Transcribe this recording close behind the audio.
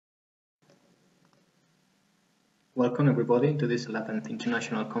Welcome everybody to this 11th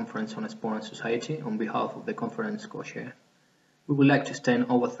International Conference on Sport and Society on behalf of the conference co-chair. We would like to extend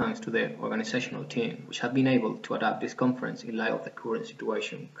our thanks to the organizational team which have been able to adapt this conference in light of the current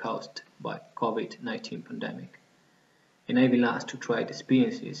situation caused by COVID-19 pandemic, enabling us to trade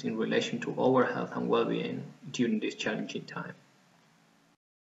experiences in relation to our health and well-being during this challenging time.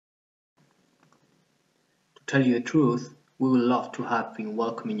 To tell you the truth, we would love to have been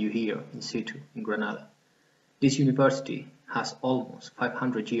welcoming you here in situ in Granada. This university has almost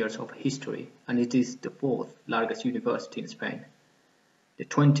 500 years of history and it is the fourth largest university in Spain. The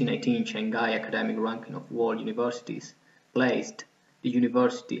 2019 Shanghai Academic Ranking of World Universities placed the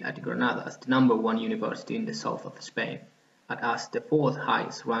university at Granada as the #1 university in the south of Spain and as the fourth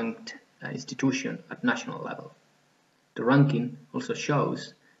highest ranked institution at national level. The ranking also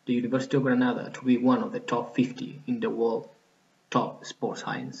shows the University of Granada to be one of the top 50 in the world top sports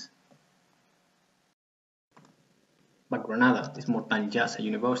science. But Granada is more than just a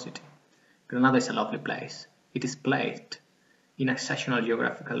university. Granada is a lovely place. It is placed in an exceptional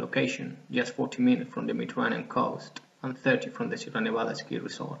geographical location, just 40 minutes from the Mediterranean coast and 30 from the Sierra Nevada ski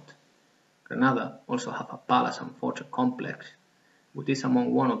resort. Granada also has a palace and fortress complex, which is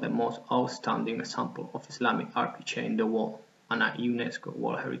among one of the most outstanding examples of Islamic architecture in the world and a UNESCO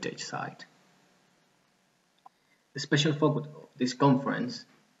World Heritage Site. The special focus of this conference,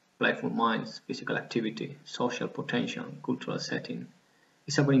 playful minds, physical activity, social potential, and cultural setting,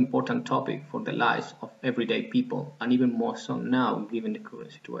 is a very important topic for the lives of everyday people and even more so now given the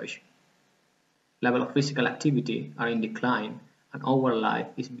current situation. Levels of physical activity are in decline and our life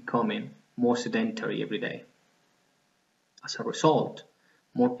is becoming more sedentary every day. As a result,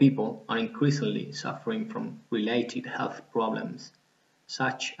 more people are increasingly suffering from related health problems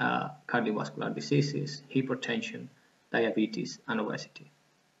such as cardiovascular diseases, hypertension, diabetes, and obesity.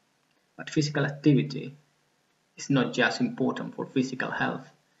 But physical activity is not just important for physical health,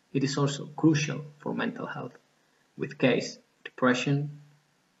 it is also crucial for mental health, with cases of depression,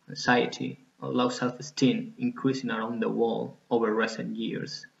 anxiety, and low self-esteem increasing around the world over recent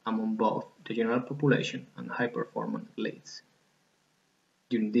years among both the general population and high-performance athletes.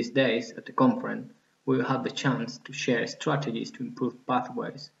 During these days at the conference, we will have the chance to share strategies to improve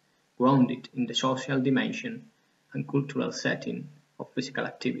pathways grounded in the social dimension and cultural setting of physical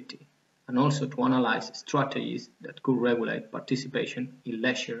activity, and also to analyze strategies that could regulate participation in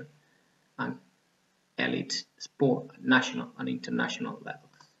leisure and elite sport at national and international levels.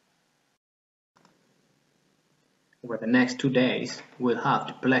 Over the next 2 days, we'll have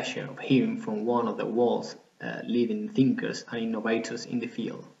the pleasure of hearing from one of the world's leading thinkers and innovators in the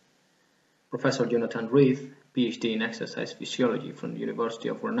field. Professor Jonathan Reith, PhD in exercise physiology from the University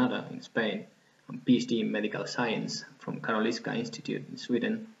of Granada in Spain and PhD in medical science from Karolinska Institute in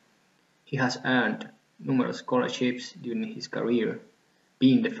Sweden. He has earned numerous scholarships during his career,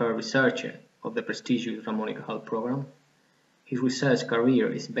 being the first researcher of the prestigious Ramon y Cajal program. His research career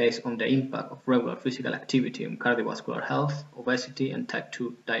is based on the impact of regular physical activity on cardiovascular health, obesity, and type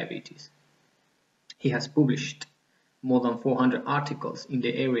 2 diabetes. He has published more than 400 articles in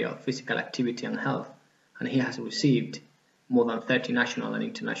the area of physical activity and health, and he has received more than 30 national and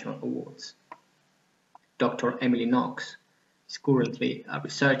international awards. Dr. Emily Knox is currently a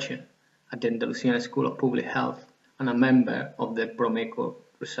researcher at the Andalusian School of Public Health and a member of the Promeco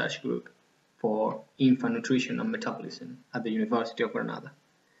Research Group for Infant Nutrition and Metabolism at the University of Granada.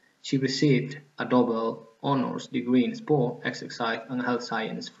 She received a double honours degree in sport, exercise and health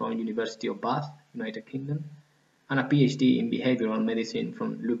science from University of Bath, United Kingdom, and a PhD in behavioral medicine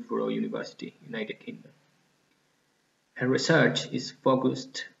from Loughborough University, United Kingdom. Her research is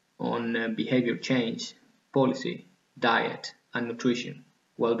focused on behavior change, policy, diet and nutrition,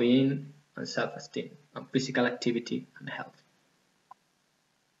 well-being and self-esteem, and physical activity and health.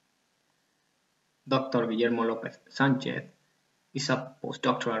 Dr. Guillermo López Sánchez is a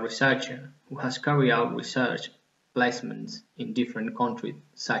postdoctoral researcher who has carried out research placements in different countries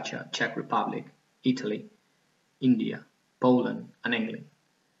such as Czech Republic, Italy, India, Poland and England.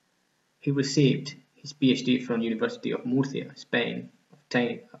 He received his PhD from University of Murcia, Spain,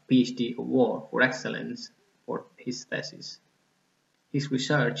 obtained a PhD award for excellence for his thesis. His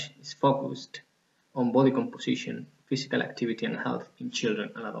research is focused on body composition, physical activity and health in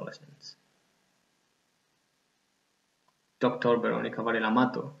children and adolescents. Dr. Veronica Varela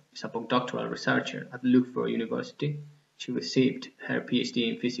Mato is a postdoctoral researcher at Loughborough University. She received her PhD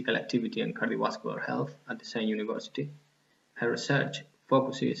in physical activity and cardiovascular health at the same university. Her research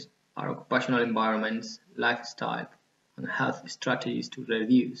focuses on occupational environments, lifestyle, and health strategies to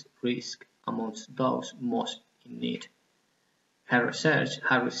reduce risk amongst those most in need. Her research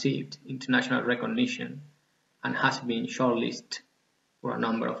has received international recognition and has been shortlisted for a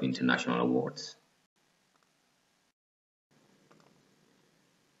number of international awards.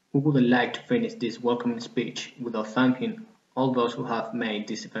 We would like to finish this welcoming speech without thanking all those who have made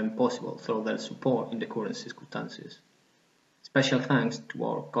this event possible through their support in the current circumstances. Special thanks to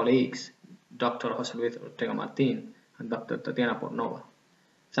our colleagues, Dr. José Luis Ortega Martín and Dr. Tatiana Pornova.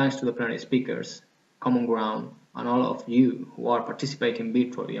 Thanks to the plenary speakers, Common Ground, and all of you who are participating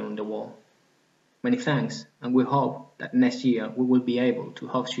virtually around the world. Many thanks, and we hope that next year we will be able to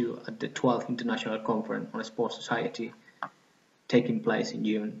host you at the 12th International Conference on Sports Society taking place in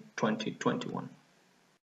June 2021.